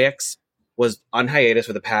aware, AX was on hiatus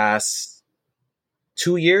for the past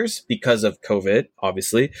 2 years because of COVID,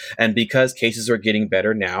 obviously. And because cases are getting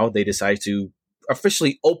better now, they decided to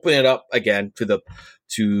officially open it up again to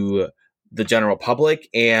the general public.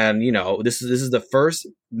 And, this is the first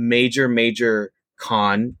major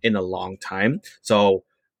con in a long time. So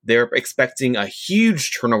they're expecting a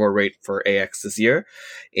huge turnover rate for AX this year.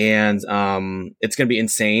 And it's going to be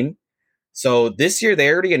insane. So this year, they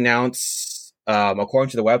already announced, according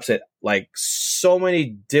to the website, like so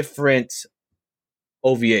many different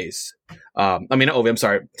OVAs. Not OVA, I'm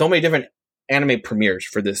sorry. So many different anime premieres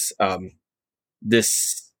for this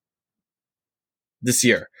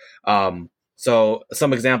year. So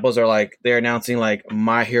some examples are like they're announcing like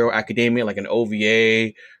My Hero Academia, like an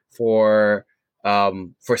OVA for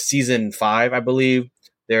season 5, I believe.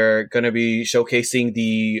 They're going to be showcasing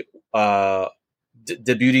the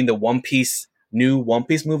debuting the new One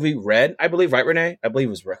Piece movie, Red, I believe, right, Renee? I believe it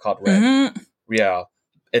was called Red. Mm-hmm. Yeah.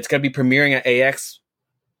 It's going to be premiering at AX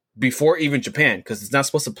before even Japan, because it's not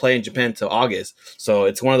supposed to play in Japan until August. So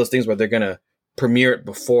it's one of those things where they're going to premiere it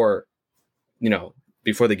before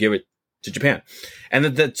they give it to Japan. And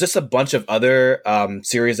then just a bunch of other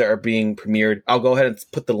series that are being premiered. I'll go ahead and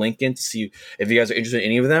put the link in to see if you guys are interested in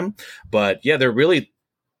any of them. But yeah, they're really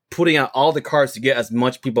putting out all the cards to get as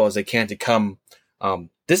much people as they can to come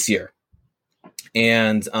this year.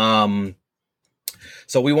 And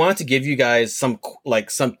so we wanted to give you guys some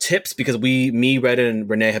tips because me, Reddit, and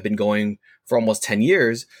Renee have been going for almost 10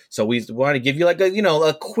 years. So we want to give you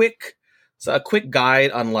a quick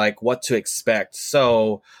guide on like what to expect.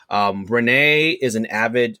 So Renee is an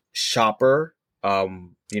avid shopper.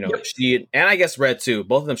 Yep. She, and I guess Red too,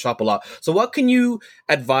 both of them shop a lot. So what can you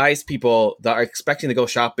advise people that are expecting to go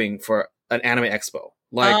shopping for an anime expo?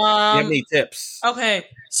 Like, do you have any tips? Okay,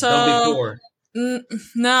 so Don't be poor.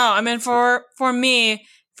 no, I mean for me, if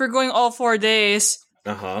you're going all 4 days,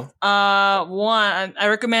 Uh-huh. one, I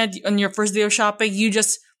recommend on your first day of shopping, you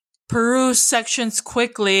just peruse sections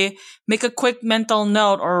quickly, make a quick mental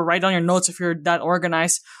note or write down your notes if you're that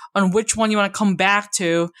organized on which one you want to come back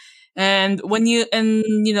to. And when you're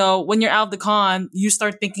out of the con, you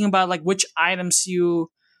start thinking about like which items you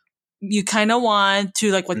kind of want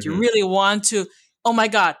to, like what you really want to. Oh my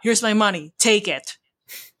God, here's my money. Take it.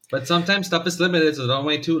 But sometimes stuff is limited, so don't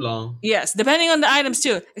wait too long. Yes, depending on the items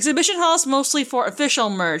too. Exhibition hall is mostly for official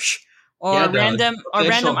merch or random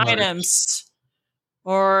merch. items.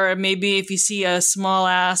 Or maybe if you see a small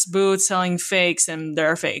ass booth selling fakes, and there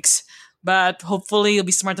are fakes. But hopefully you'll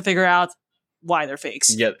be smart to figure out why they're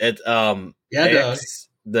fakes. Yeah,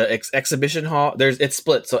 the exhibition hall, it's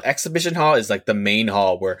split. So exhibition hall is like the main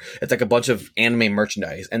hall where it's like a bunch of anime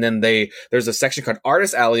merchandise, and then there's a section called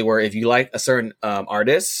Artist Alley where if you like a certain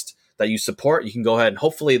artist that you support, you can go ahead and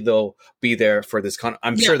hopefully they'll be there for this con.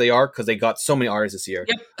 I'm sure they are because they got so many artists this year.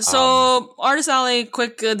 Yep. So Artist Alley,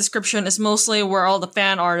 quick description, is mostly where all the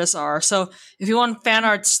fan artists are. So if you want fan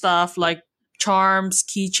art stuff like charms,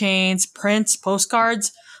 keychains, prints,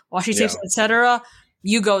 postcards, washi tapes, etc.,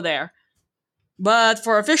 you go there. But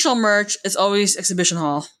for official merch, it's always exhibition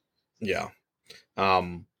hall. Yeah.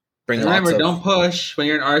 Remember, don't push when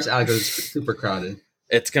you're in Artist Alley because it's super crowded.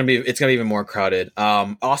 It's gonna be even more crowded.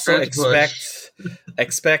 Also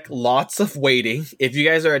expect lots of waiting. If you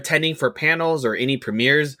guys are attending for panels or any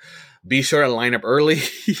premieres, be sure to line up early.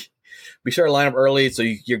 Be sure to line up early so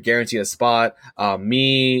you're guaranteed a spot.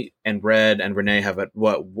 Me and Red and Renee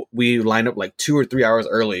we line up like 2 or 3 hours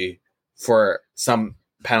early for some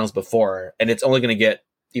panels before, and it's only going to get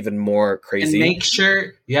even more crazy. And make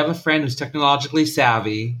sure you have a friend who's technologically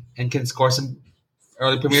savvy and can score some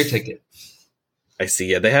early premiere tickets. I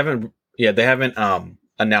see. Yeah, they haven't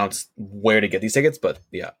announced where to get these tickets, but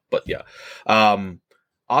yeah. We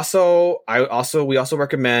also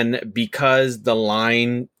recommend, because the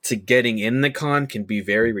line to getting in the con can be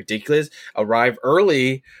very ridiculous, arrive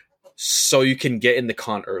early so you can get in the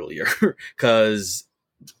con earlier, because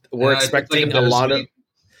we're expecting a lot of.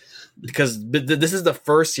 Because this is the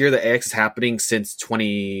first year that AX is happening since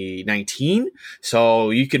 2019, so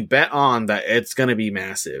you can bet on that it's going to be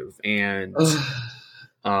massive. And it's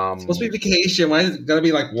supposed to be vacation. Why is it going to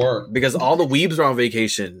be like work? Because all the weebs are on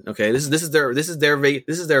vacation. Okay, this is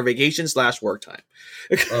their vacation / work time.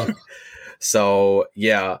 So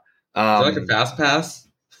yeah, is there like a fast pass?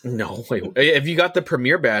 No, wait. If you got the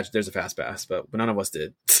premiere badge, there's a fast pass, but none of us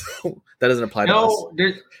did. So that doesn't apply to us. No,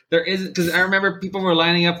 there isn't, because I remember people were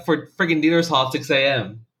lining up for friggin' dealer's hall at 6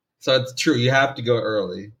 a.m. So it's true, you have to go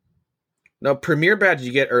early. No, premiere badge,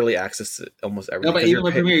 you get early access to almost everything. No, but even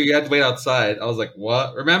with premiere, you had to wait outside. I was like,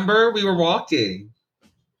 what? Remember, we were walking.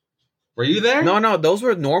 Were you there? No, those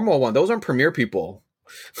were normal ones. Those aren't premiere people.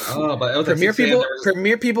 Oh, but it was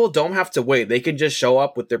premiere people don't have to wait. They can just show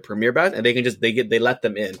up with their premiere badge and they let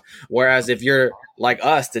them in. Whereas if you're like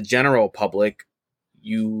us, the general public,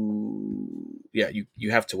 you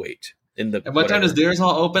have to wait. And what time does dealer's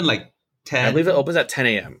hall open? Like 10? I believe it opens at 10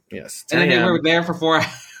 a.m. Yes, 10 and then we were there for 4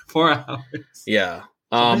 hours. Yeah,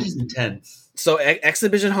 this is intense. So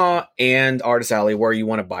exhibition hall and Artist Alley, where you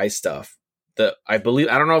want to buy stuff. I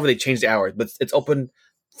don't know if they changed the hours, but it's open.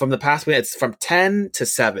 From the past week, it's from 10 to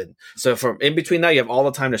 7. So from in between that, you have all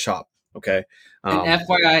the time to shop. Okay. And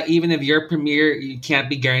FYI, even if you're premiere, you can't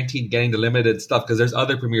be guaranteed getting the limited stuff because there's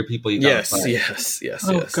other premiere people you got. Yes.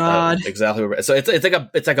 Oh God. Exactly. So it's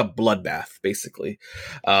like a bloodbath, basically.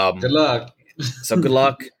 Good luck. So good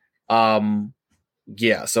luck.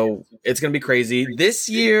 Yeah. So it's gonna be crazy this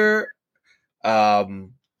year.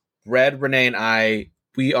 Red, Renee, and I.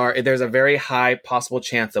 There's a very high possible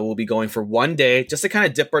chance that we'll be going for 1 day just to kind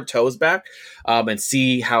of dip our toes back and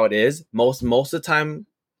see how it is. Most of the time,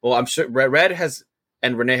 well, I'm sure Red has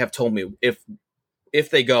and Renee have told me if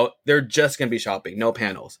they go, they're just going to be shopping, no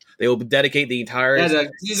panels. They will dedicate the entire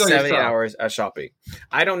 7 hours at shopping.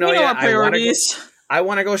 I don't know yet. I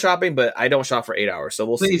want to go shopping, but I don't shop for 8 hours, so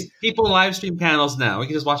we'll see. People live stream panels now. We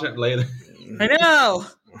can just watch it later. I know.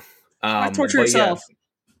 Torture yourself.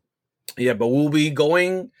 Yeah, but we'll be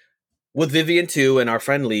going with Vivian too, and our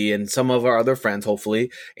friend Lee, and some of our other friends,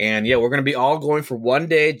 hopefully. And yeah, we're gonna be all going for one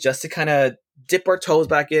day just to kind of dip our toes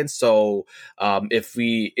back in. So if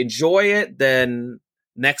we enjoy it, then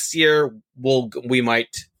next year we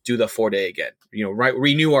might do the 4-day again. Right?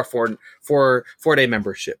 Renew our 4-day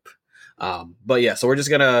membership. But yeah, so we're just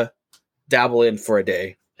gonna dabble in for a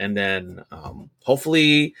day, and then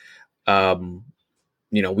hopefully,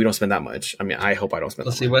 we don't spend that much. I mean, I hope I don't spend.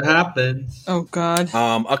 Let's see what happens. Oh God.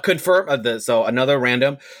 A confirmed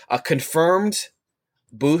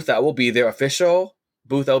booth that will be there, official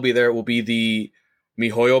booth that will be there will be the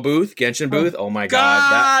MiHoYo booth, Genshin booth. Oh my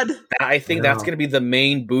God. I think that's going to be the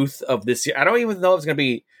main booth of this year. I don't even know if it's going to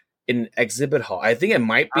be in exhibit hall. I think it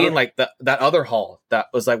might be in like that other hall that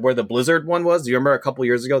was like where the Blizzard one was. Do you remember a couple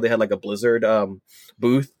years ago they had like a Blizzard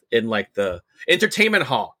booth in like the entertainment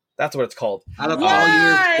hall? That's what it's called. Out of all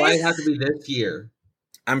years, why it has to be this year?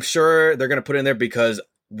 I'm sure they're going to put it in there because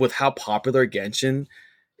with how popular Genshin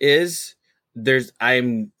is,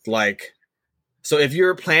 so if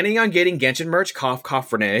you're planning on getting Genshin merch,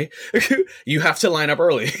 cough, Renee, you have to line up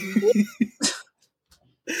early.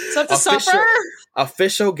 So to suffer?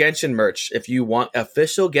 Official Genshin merch. If you want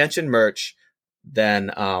official Genshin merch,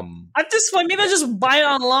 then at this point, maybe I'll just buy it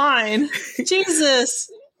online.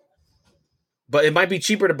 Jesus. But it might be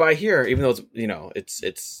cheaper to buy here, even though it's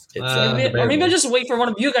or maybe I'll just wait for one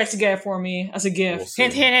of you guys to get it for me as a gift. We'll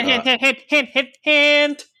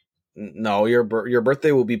Hint. No, your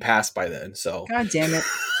birthday will be passed by then. So God damn it!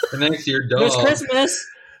 The next year, dog. It's Christmas.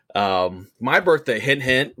 My birthday,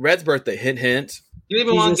 hint. Red's birthday, hint. You don't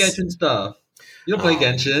even want Genshin stuff. You don't play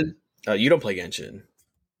Genshin. You don't play Genshin.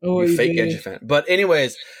 Oh, you fake Genshin fan. But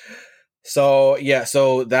anyways. So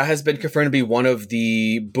that has been confirmed to be one of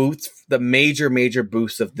the booths, the major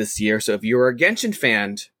booths of this year. So if you're a Genshin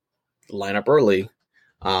fan, line up early.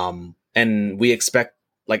 And we expect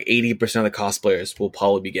like 80% of the cosplayers will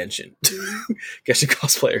probably be Genshin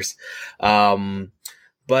cosplayers.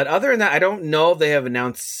 But other than that, I don't know if they have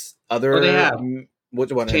announced other. They have.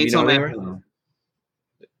 Which one? Chainsaw Man panel.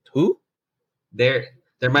 Who? There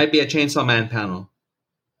might be a Chainsaw Man panel.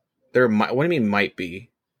 What do you mean might be?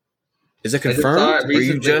 Is it confirmed?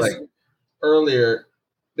 Recently, earlier,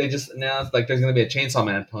 they just announced like there's going to be a Chainsaw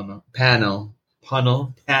Man panel.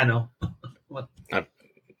 What? I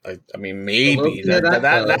mean, maybe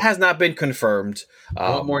that has not been confirmed.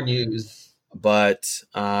 I want more news. But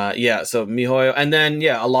so MiHoYo, and then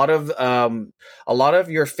a lot of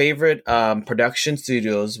your favorite production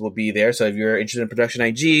studios will be there. So if you're interested in Production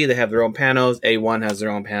IG, they have their own panels. A1 has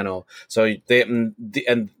their own panel. So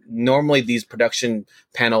and normally these production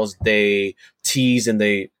panels they tease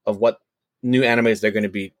of what new animes they're going to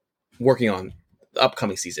be working on the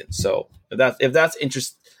upcoming season. So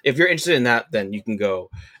if you're interested in that, then you can go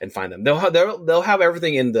and find them. They'll have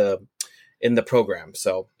everything in the program.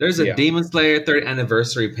 So there's a Demon Slayer 3rd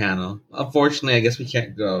anniversary panel. Unfortunately, I guess we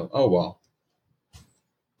can't go. Oh well.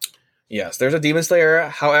 Yes, there's a Demon Slayer.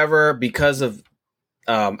 However, because of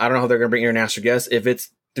I don't know how they're going to bring international guests. If it's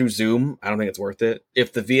through Zoom, I don't think it's worth it.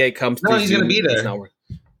 If the VA comes through he's Zoom, going to be there. It's not worth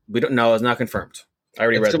it. We don't know. It's not confirmed. I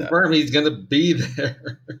already read that. It's confirmed he's going to be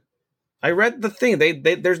there. I read the thing. They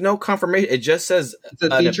there's no confirmation. It just says it's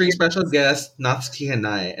a featuring special guest Natsuki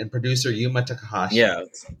Hanai and producer Yuma Takahashi. Yeah,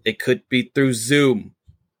 it could be through Zoom.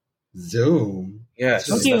 Zoom. Yeah,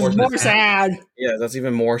 that's even more sad. Yeah, that's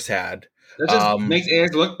even more sad. That just makes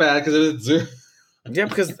AX look bad because it's Zoom. Yeah,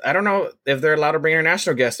 because I don't know if they're allowed to bring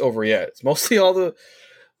international guests over yet. It's mostly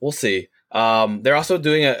we'll see. They're also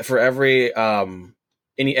doing it for every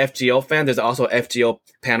any FGO fan. There's also an FGO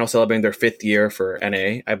panel celebrating their 5th year for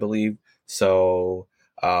NA, I believe. So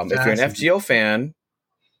if you're an FGO fan,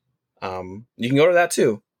 you can go to that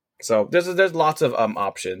too. So there's lots of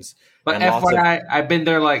options. But FYI, I've been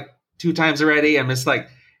there like 2 times already, and it's like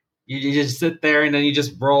you just sit there and then you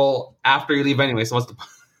just roll after you leave anyway. So what's the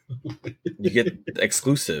point? You get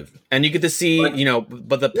exclusive, and you get to see,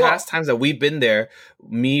 but the past times that we've been there,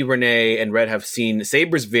 me, Renee, and Red have seen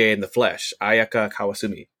Saber's VA in the flesh, Ayaka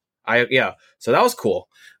Kawasumi. So that was cool.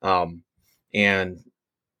 And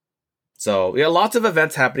so lots of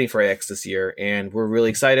events happening for AX this year, and we're really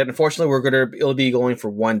excited. Unfortunately, it'll be going for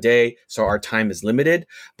one day, so our time is limited.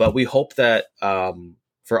 But we hope that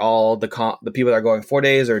for all the people that are going 4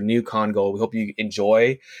 days or new con goal, we hope you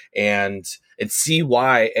enjoy and see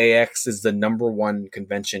why AX is the #1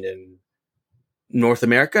 convention in North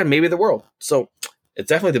America and maybe the world. So it's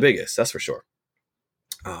definitely the biggest, that's for sure.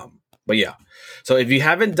 But yeah, so if you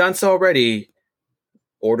haven't done so already,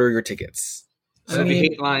 order your tickets. So if you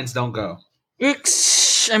hate lines, don't go.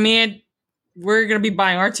 I mean, we're gonna be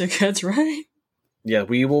buying our tickets, right? yeah,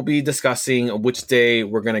 we will be discussing which day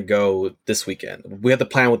we're gonna go this weekend. We have to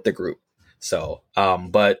plan with the group. So,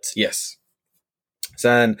 but yes. So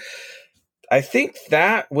then I think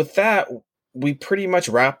that with that, we pretty much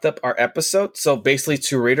wrapped up our episode. So basically,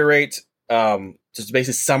 to reiterate, just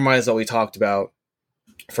basically summarize what we talked about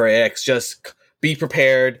for AX, just be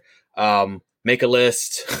prepared, make a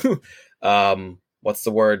list. What's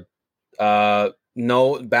the word?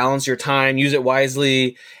 Balance your time, use it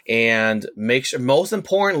wisely, and make sure, most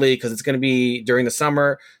importantly, because it's going to be during the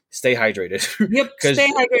summer, stay hydrated. Yep,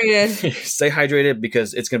 stay hydrated. Stay hydrated,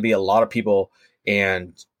 because it's going to be a lot of people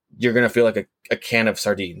and you're going to feel like a can of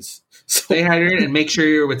sardines. So, stay hydrated and make sure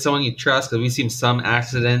you're with someone you trust, because we've seen some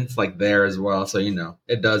accidents like there as well. So,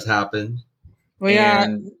 it does happen. Well,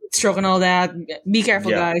 yeah, stroke and all that. Be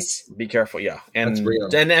careful, guys. Be careful, yeah. And, that's real.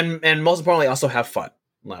 And most importantly, also have fun.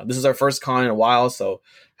 Wow, this is our first con in a while, so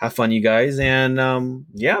have fun, you guys. And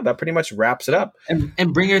that pretty much wraps it up.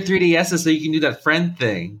 And bring your 3DSs so you can do that friend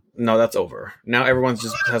thing. No, that's over. Now everyone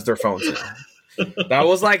just has their phones now. That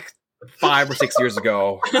was like 5 or 6 years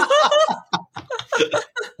ago.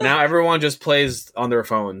 Now everyone just plays on their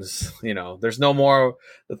phones. There's no more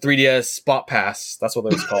the 3DS Spot Pass. That's what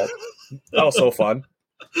it was called. That was so fun.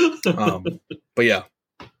 But yeah.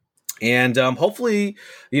 And hopefully,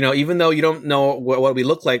 even though you don't know what we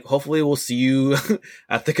look like, hopefully we'll see you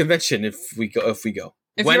at the convention if we go.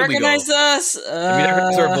 If when you recognize us, if you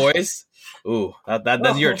recognize our voice, ooh,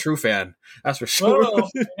 then you're a true fan. That's for sure.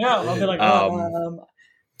 Yeah, I'll be like,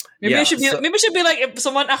 maybe it should be like, if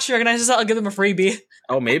someone actually recognizes us, I'll give them a freebie.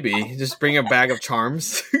 Oh, maybe just bring a bag of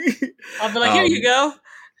charms. I'll be like, here you go.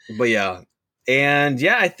 But yeah, and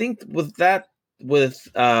I think with that, we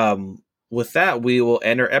will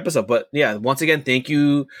end our episode. But yeah, once again, thank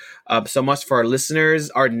you so much for our listeners.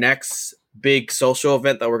 Our next big social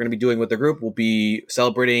event that we're going to be doing with the group will be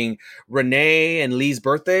celebrating Renee and Lee's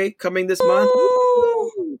birthday coming this month.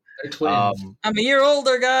 They're twins. I'm a year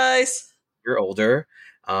older, guys. You're older.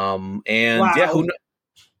 And wow.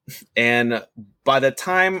 And by the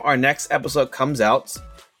time our next episode comes out,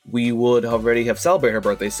 we would already have celebrated her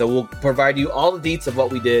birthday. So we'll provide you all the deets of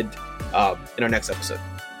what we did in our next episode.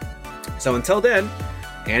 So until then,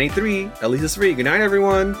 Annie 3, Elisa's 3. Good night,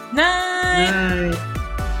 everyone. Night.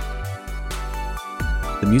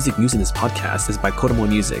 The music used in this podcast is by Kodomo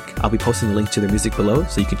Music. I'll be posting a link to their music below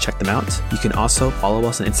so you can check them out. You can also follow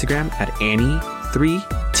us on Instagram at Annie3,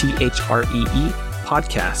 THREE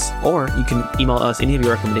podcast, or you can email us any of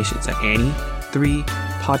your recommendations at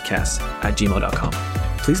Annie3podcast@gmail.com.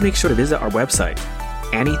 Please make sure to visit our website,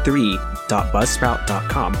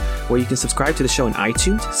 Annie3.buzzsprout.com, where you can subscribe to the show in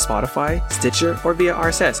iTunes, Spotify, Stitcher, or via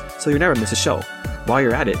RSS, so you'll never miss a show. While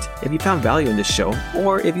you're at it, if you found value in this show,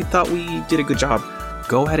 or if you thought we did a good job,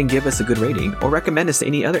 go ahead and give us a good rating, or recommend us to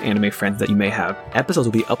any other anime friends that you may have. Episodes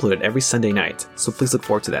will be uploaded every Sunday night, so please look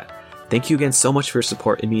forward to that. Thank you again so much for your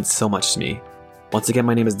support. It means so much to me. Once again,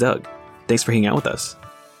 my name is Doug. Thanks for hanging out with us.